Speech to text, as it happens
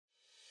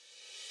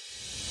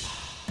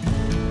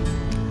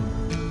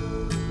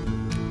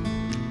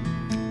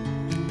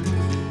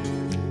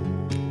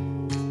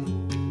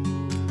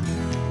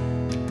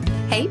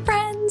Hey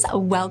friends,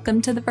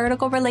 welcome to the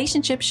Vertical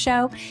Relationship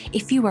Show.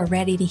 If you are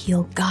ready to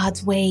heal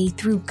God's way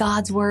through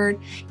God's Word,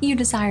 you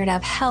desire to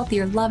have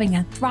healthier, loving,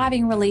 and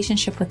thriving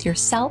relationship with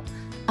yourself,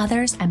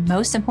 others, and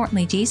most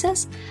importantly,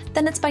 Jesus,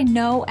 then it's by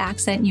no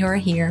accident you're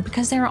here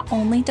because there are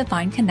only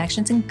divine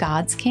connections in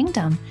God's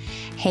kingdom.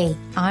 Hey,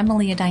 I'm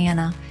Malia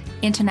Diana,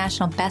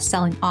 international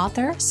best-selling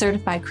author,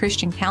 certified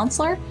Christian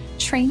counselor,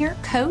 trainer,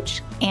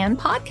 coach, and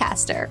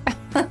podcaster.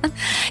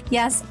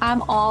 Yes,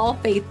 I'm all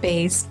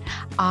faith-based.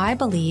 I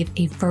believe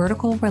a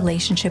vertical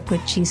relationship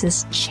with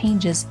Jesus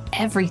changes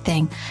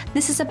everything.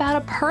 This is about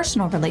a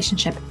personal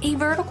relationship, a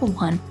vertical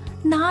one,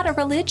 not a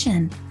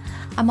religion.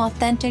 I'm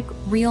authentic,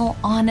 real,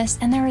 honest,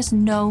 and there is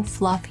no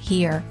fluff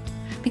here.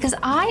 Because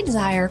I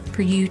desire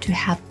for you to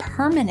have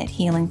permanent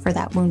healing for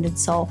that wounded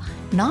soul,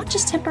 not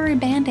just temporary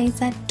band-aids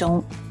that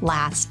don't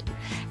last.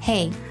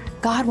 Hey,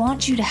 God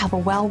wants you to have a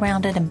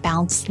well-rounded and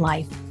balanced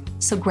life.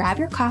 So grab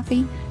your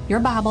coffee,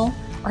 your Bible,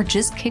 or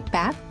just kick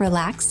back,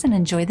 relax, and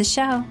enjoy the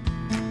show.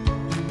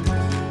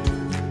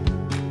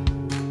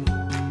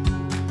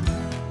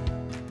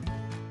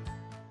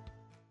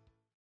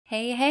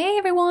 Hey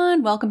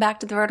everyone, welcome back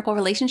to the Vertical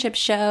Relationship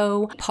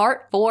Show,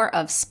 part 4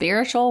 of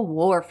spiritual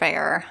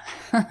warfare.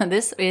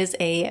 This is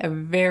a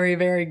very,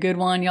 very good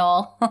one,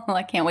 y'all.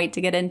 I can't wait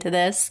to get into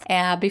this.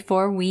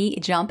 Before we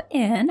jump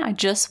in, I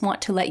just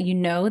want to let you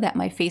know that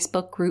my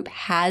Facebook group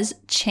has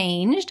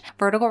changed.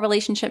 Vertical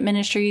Relationship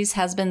Ministries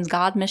has been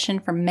God's mission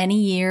for many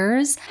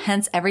years.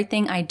 Hence,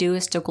 everything I do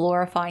is to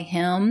glorify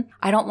Him.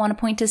 I don't want to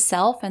point to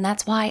self, and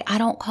that's why I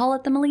don't call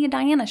it the Malia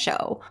Diana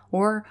Show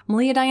or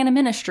Malia Diana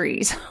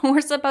Ministries.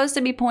 We're supposed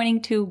to be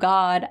pointing to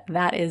God.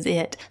 That is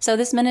it. So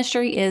this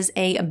ministry is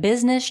a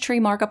business tree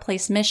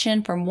marketplace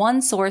mission from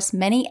one source,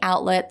 many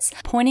outlets,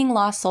 pointing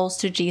lost souls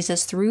to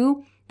Jesus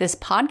through this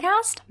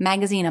podcast,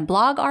 magazine and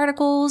blog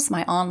articles,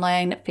 my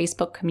online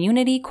Facebook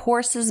community,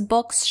 courses,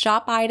 books,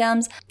 shop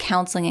items,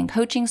 counseling and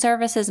coaching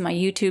services, my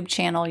YouTube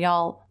channel,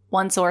 y'all.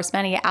 One source,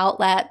 many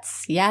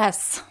outlets.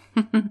 Yes.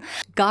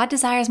 God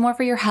desires more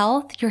for your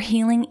health, your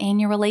healing,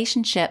 and your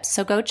relationships.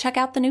 So go check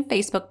out the new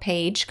Facebook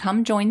page.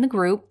 Come join the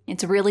group.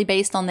 It's really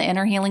based on the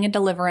inner healing and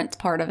deliverance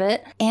part of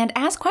it. And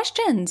ask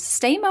questions.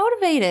 Stay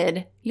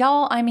motivated.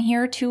 Y'all, I'm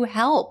here to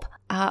help.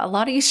 A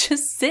lot of you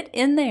just sit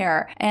in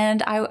there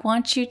and I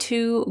want you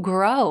to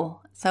grow.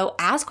 So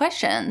ask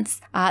questions.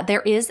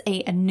 There is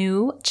a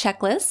new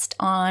checklist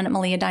on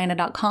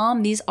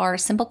maliadiana.com. These are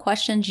simple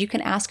questions you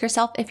can ask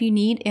yourself if you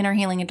need inner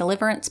healing and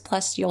deliverance.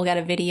 Plus, you'll get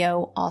a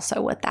video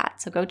also with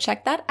that. So go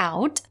check that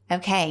out.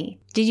 Okay.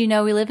 Did you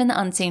know we live in the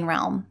unseen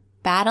realm?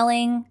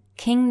 Battling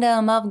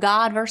Kingdom of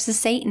God versus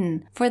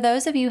Satan. For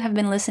those of you who have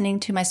been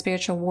listening to my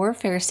spiritual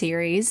warfare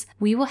series,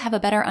 we will have a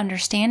better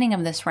understanding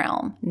of this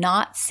realm,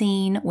 not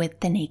seen with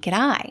the naked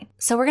eye.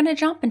 So we're going to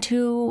jump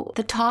into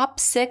the top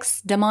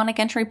 6 demonic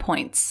entry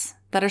points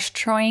that are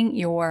destroying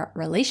your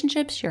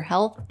relationships, your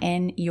health,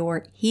 and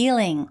your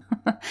healing.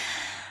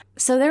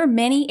 So there are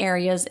many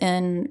areas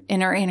in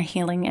inner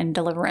healing and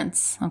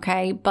deliverance,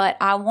 okay? But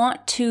I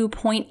want to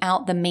point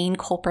out the main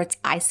culprits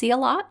I see a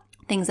lot.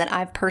 Things that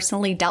I've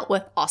personally dealt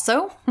with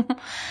also.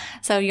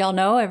 So y'all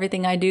know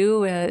everything I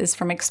do is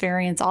from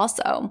experience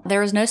also.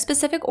 There is no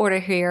specific order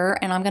here,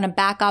 and I'm going to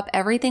back up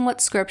everything with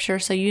scripture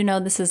so you know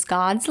this is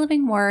God's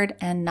living word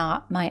and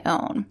not my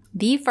own.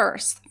 The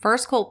first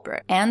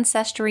culprit,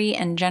 ancestry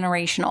and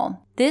generational.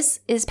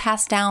 This is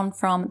passed down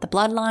from the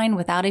bloodline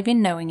without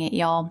even knowing it,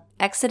 y'all.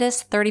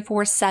 Exodus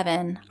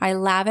 34:7, I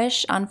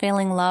lavish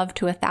unfailing love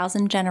to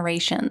 1,000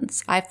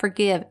 generations. I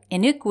forgive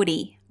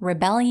iniquity,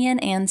 rebellion,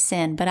 and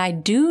sin, but I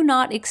do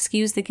not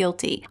excuse the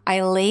guilty.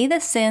 I lay the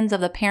sins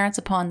of the parents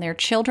upon their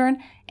children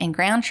and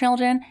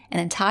grandchildren. An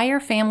entire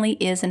family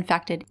is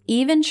infected,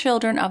 even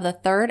children of the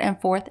 3rd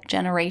and 4th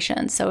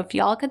generation. So if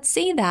y'all could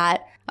see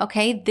that,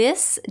 okay,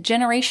 this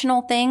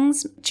generational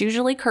things, it's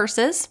usually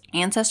curses,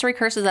 ancestry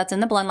curses that's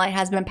in the bloodline,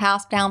 has been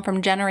passed down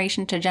from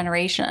generation to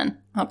generation,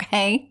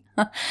 okay?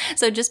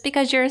 So just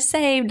because you're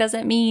saved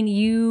doesn't mean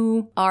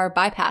you are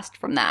bypassed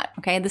from that,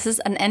 okay? This is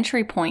an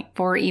entry point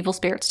for evil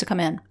spirits to come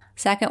in.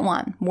 Second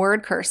one,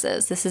 word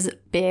curses. This is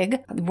big.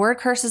 Word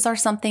curses are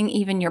something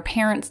even your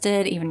parents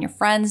did, even your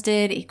friends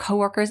did,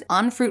 coworkers,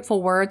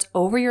 unfruitful words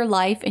over your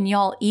life, and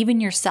y'all, even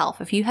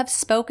yourself. If you have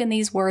spoken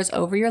these words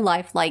over your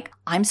life, like,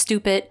 I'm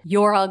stupid,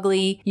 you're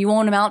ugly, you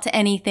won't amount to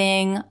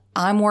anything,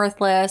 I'm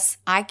worthless,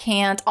 I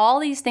can't, all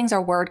these things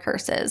are word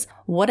curses.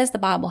 What does the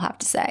Bible have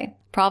to say?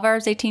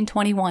 Proverbs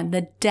 18:21,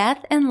 the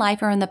death and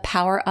life are in the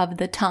power of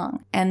the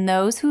tongue, and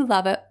those who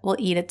love it will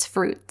eat its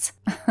fruits.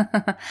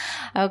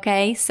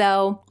 Okay,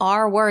 so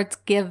our words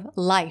give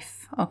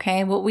life,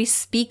 okay? What we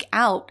speak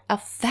out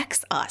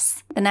affects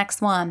us. The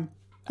next one,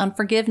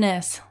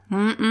 unforgiveness.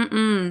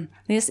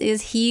 This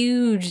is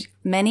huge.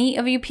 Many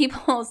of you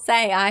people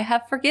say, I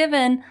have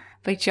forgiven,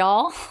 but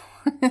y'all,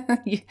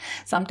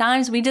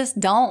 sometimes we just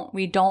don't.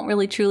 We don't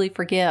really truly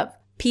forgive.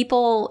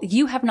 People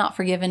you have not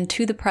forgiven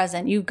to the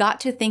present, you've got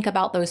to think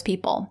about those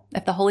people.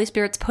 If the Holy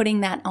Spirit's putting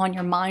that on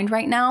your mind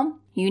right now,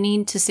 You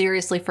need to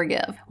seriously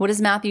forgive. What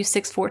does Matthew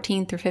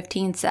 6:14 through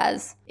 15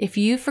 says? If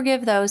you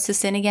forgive those who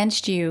sin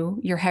against you,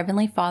 your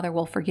heavenly Father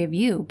will forgive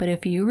you. But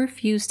if you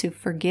refuse to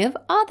forgive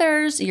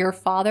others, your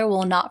Father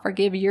will not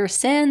forgive your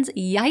sins.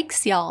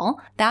 Yikes, y'all.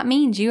 That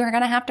means you are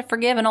going to have to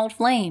forgive an old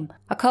flame,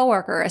 a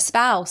coworker, a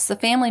spouse, a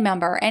family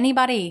member,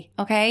 anybody,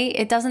 okay?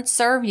 It doesn't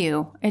serve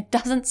you. It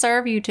doesn't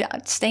serve you to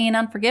stay in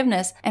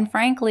unforgiveness. And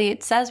frankly,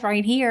 it says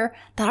right here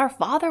that our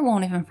Father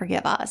won't even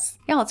forgive us.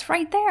 Y'all, it's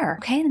right there.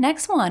 Okay, the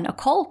next one, a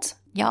cult.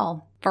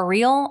 Y'all, for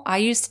real, I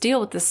used to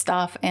deal with this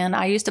stuff and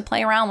I used to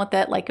play around with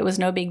it like it was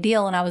no big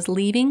deal, and I was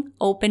leaving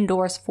open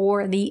doors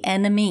for the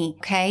enemy.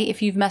 Okay,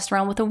 if you've messed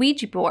around with a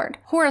Ouija board,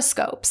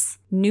 horoscopes,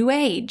 New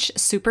Age,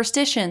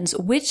 superstitions,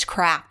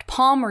 witchcraft,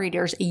 palm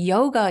readers,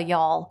 yoga,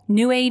 y'all,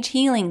 New Age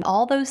healing,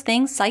 all those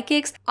things,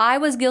 psychics, I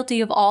was guilty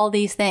of all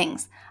these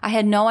things. I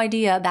had no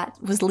idea that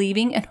was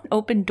leaving an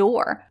open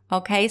door.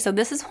 Okay, so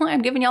this is why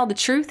I'm giving y'all the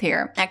truth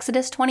here.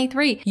 Exodus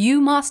 23,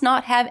 you must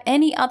not have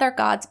any other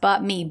gods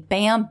but me.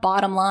 Bam,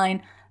 bottom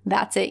line.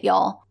 That's it,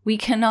 y'all. We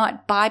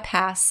cannot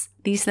bypass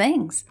these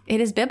things.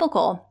 It is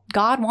biblical.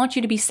 God wants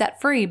you to be set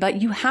free,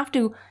 but you have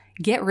to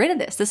get rid of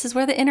this. This is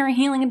where the inner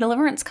healing and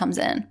deliverance comes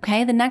in.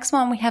 Okay, the next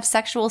one, we have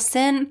sexual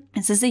sin.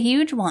 This is a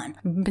huge one.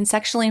 You've been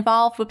sexually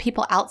involved with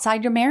people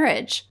outside your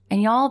marriage.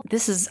 And y'all,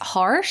 this is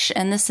harsh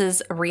and this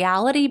is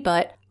reality,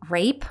 but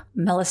rape,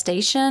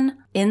 molestation,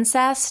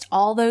 incest,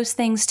 all those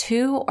things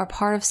too are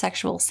part of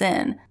sexual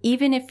sin.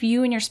 Even if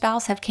you and your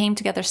spouse have came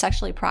together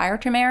sexually prior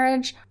to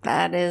marriage,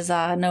 that is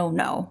a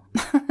no.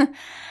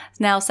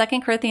 Now,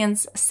 2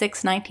 Corinthians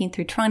 6:19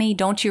 through 20,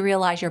 don't you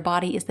realize your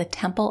body is the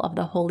temple of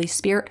the Holy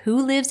Spirit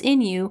who lives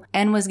in you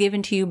and was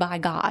given to you by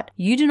God?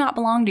 You do not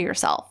belong to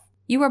yourself.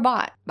 You were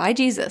bought by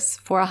Jesus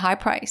for a high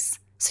price.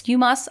 So you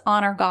must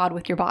honor God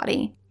with your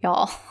body,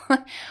 y'all.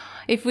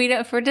 If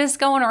we're just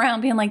going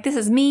around being like, this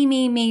is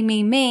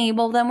me,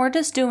 well, then we're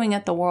just doing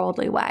it the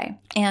worldly way.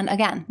 And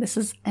again, this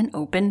is an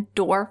open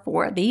door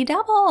for the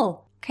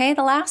devil. Okay,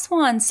 the last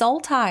one, soul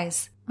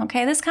ties.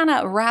 Okay, this kind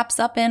of wraps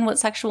up in with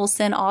sexual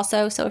sin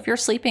also. So if you're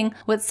sleeping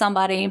with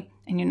somebody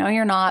and you know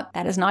you're not,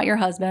 that is not your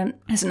husband,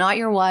 it's not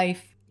your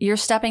wife, you're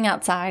stepping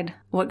outside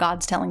what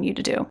God's telling you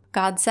to do.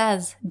 God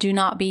says, do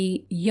not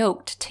be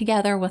yoked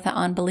together with an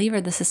unbeliever.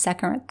 This is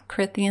 2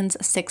 Corinthians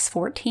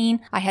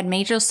 6:14. I had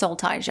major soul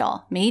ties,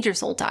 y'all. Major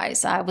soul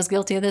ties. I was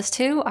guilty of this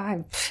too.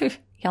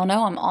 Y'all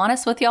know I'm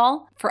honest with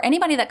y'all. For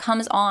anybody that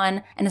comes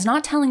on and is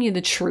not telling you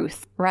the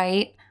truth,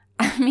 right?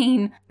 I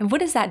mean,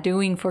 what is that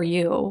doing for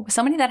you?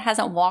 Somebody that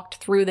hasn't walked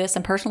through this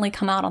and personally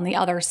come out on the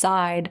other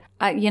side,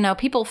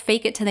 people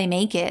fake it till they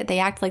make it. They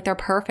act like they're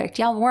perfect.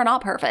 Yeah, we're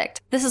not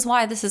perfect. This is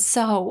why this is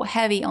so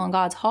heavy on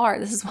God's heart.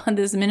 This is why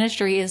this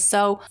ministry is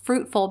so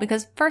fruitful,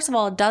 because first of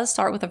all, it does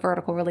start with a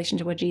vertical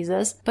relationship with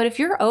Jesus. But if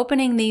you're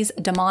opening these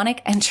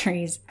demonic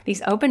entries,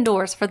 these open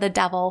doors for the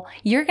devil,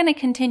 you're going to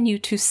continue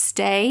to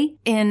stay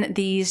in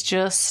these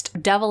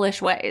just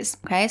devilish ways.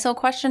 Okay, so a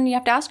question you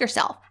have to ask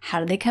yourself, how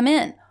did they come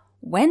in?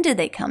 When did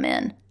they come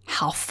in?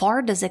 How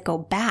far does it go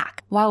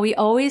back? While we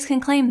always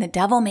can claim the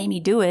devil made me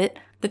do it,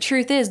 the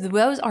truth is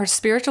those are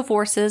spiritual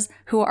forces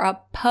who are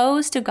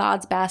opposed to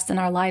God's best in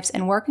our lives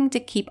and working to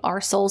keep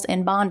our souls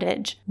in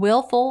bondage.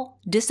 Willful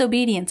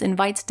disobedience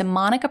invites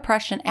demonic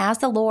oppression, as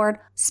the Lord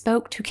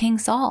spoke to King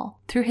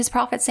Saul through his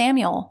prophet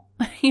Samuel.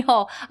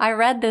 Y'all, I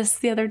read this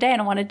the other day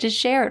and I wanted to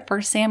share it.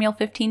 1 Samuel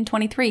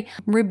 15:23.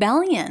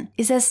 Rebellion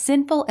is as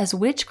sinful as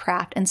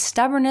witchcraft and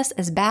stubbornness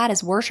as bad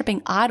as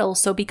worshiping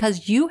idols. So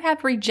because you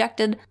have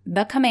rejected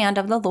the command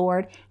of the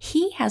Lord,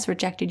 he has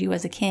rejected you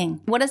as a king.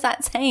 What is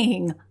that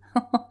saying?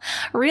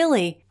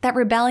 Really? That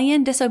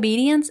rebellion,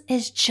 disobedience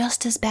is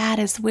just as bad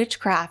as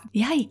witchcraft.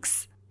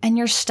 Yikes. And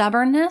your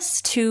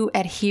stubbornness to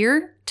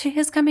adhere to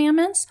his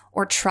commandments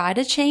or try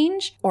to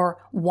change or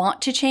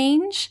want to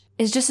change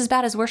is just as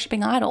bad as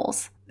worshiping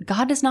idols.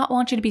 God does not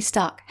want you to be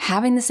stuck,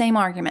 having the same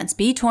arguments,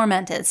 be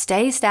tormented,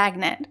 stay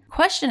stagnant.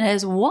 Question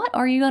is, what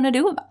are you going to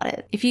do about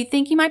it? If you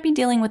think you might be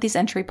dealing with these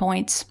entry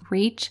points,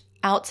 reach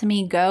out to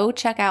me. Go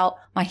check out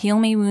my Heal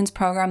Me Wounds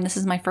program. This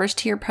is my first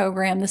tier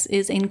program. This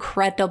is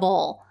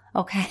incredible.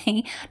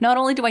 Okay. Not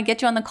only do I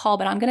get you on the call,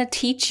 but I'm going to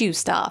teach you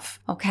stuff.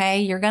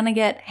 Okay. You're going to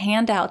get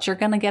handouts. You're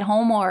going to get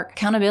homework,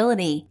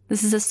 accountability.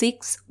 This is a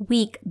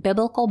 6-week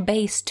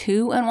biblical-based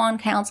 2-in-1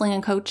 counseling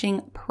and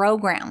coaching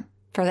program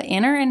for the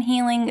inner and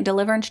healing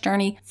deliverance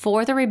journey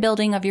for the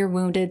rebuilding of your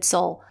wounded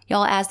soul.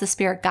 Y'all, as the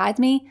Spirit guides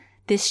me,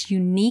 this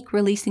unique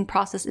releasing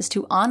process is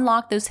to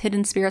unlock those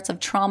hidden spirits of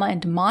trauma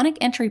and demonic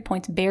entry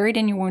points buried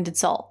in your wounded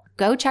soul.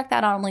 Go check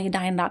that out on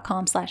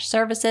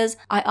LeahDiane.com/services.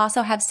 I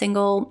also have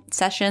single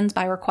sessions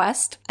by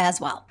request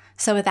as well.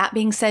 So with that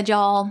being said,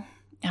 y'all,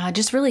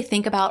 just really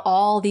think about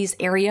all these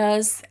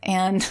areas.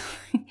 And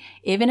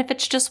even if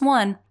it's just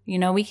one,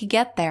 we could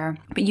get there.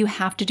 But you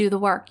have to do the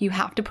work. You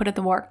have to put in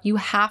the work. You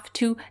have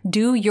to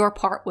do your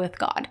part with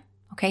God.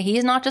 Okay? He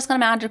is not just going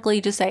to magically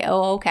just say,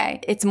 oh,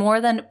 okay. It's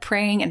more than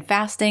praying and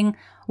fasting.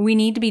 We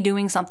need to be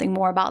doing something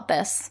more about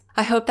this.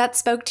 I hope that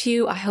spoke to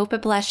you. I hope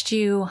it blessed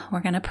you.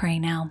 We're going to pray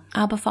now.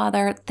 Abba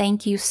Father,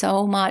 thank you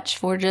so much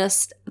for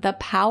just the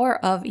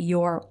power of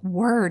your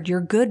word.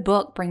 Your good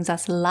book brings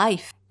us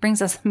life,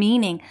 brings us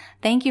meaning.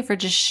 Thank you for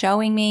just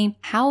showing me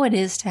how it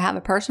is to have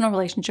a personal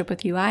relationship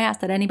with you. I ask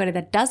that anybody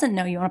that doesn't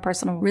know you on a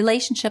personal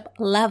relationship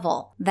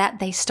level, that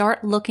they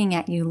start looking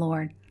at you,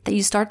 Lord, that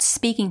you start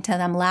speaking to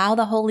them. Allow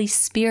the Holy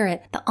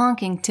Spirit, the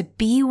unction, to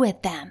be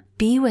with them.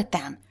 Be with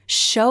them.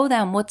 Show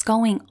them what's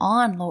going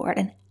on, Lord,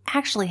 and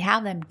actually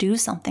have them do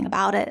something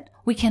about it.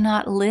 We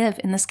cannot live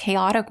in this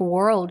chaotic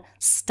world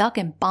stuck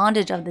in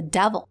bondage of the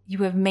devil. You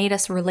have made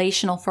us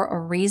relational for a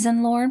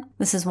reason, Lord.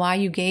 This is why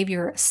you gave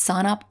your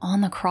Son up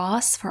on the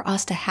cross, for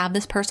us to have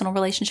this personal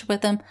relationship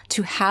with him,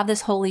 to have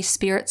this Holy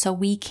Spirit so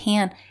we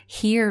can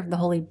hear the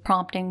holy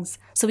promptings,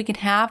 so we can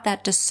have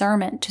that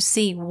discernment to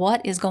see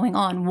what is going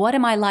on. What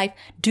in my life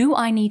do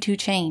I need to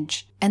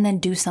change? And then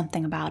do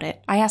something about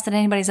it. I ask that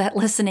anybody's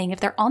listening, if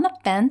they're on the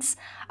fence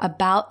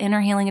about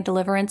inner healing and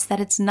deliverance, that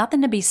it's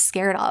nothing to be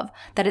scared of,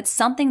 that it's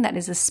something that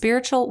is a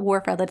spiritual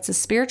warfare, that it's a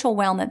spiritual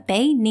realm that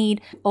they need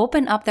to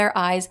open up their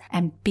eyes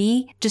and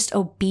be just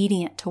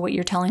obedient to what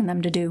you're telling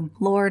them to do.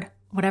 Lord,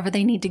 whatever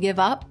they need to give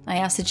up, I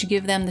ask that you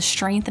give them the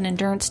strength and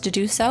endurance to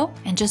do so,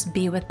 and just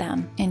be with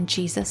them. In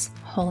Jesus'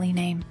 holy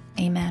name,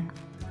 amen.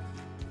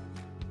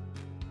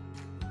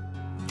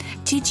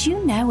 Did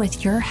you know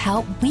with your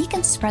help, we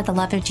can spread the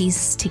love of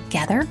Jesus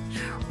together?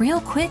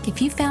 Real quick,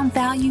 if you found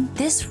value,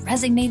 this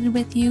resonated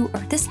with you, or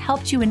this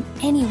helped you in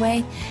any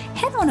way,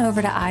 head on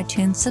over to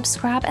iTunes,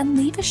 subscribe, and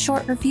leave a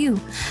short review.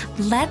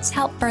 Let's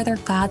help further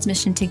God's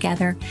mission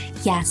together.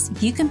 Yes,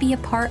 you can be a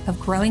part of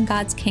growing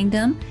God's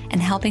kingdom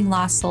and helping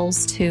lost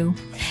souls too.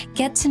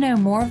 Get to know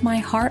more of my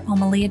heart on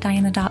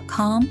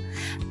maliadiana.com.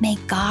 May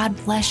God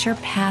bless your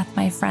path,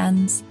 my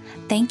friends.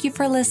 Thank you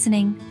for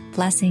listening.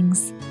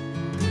 Blessings.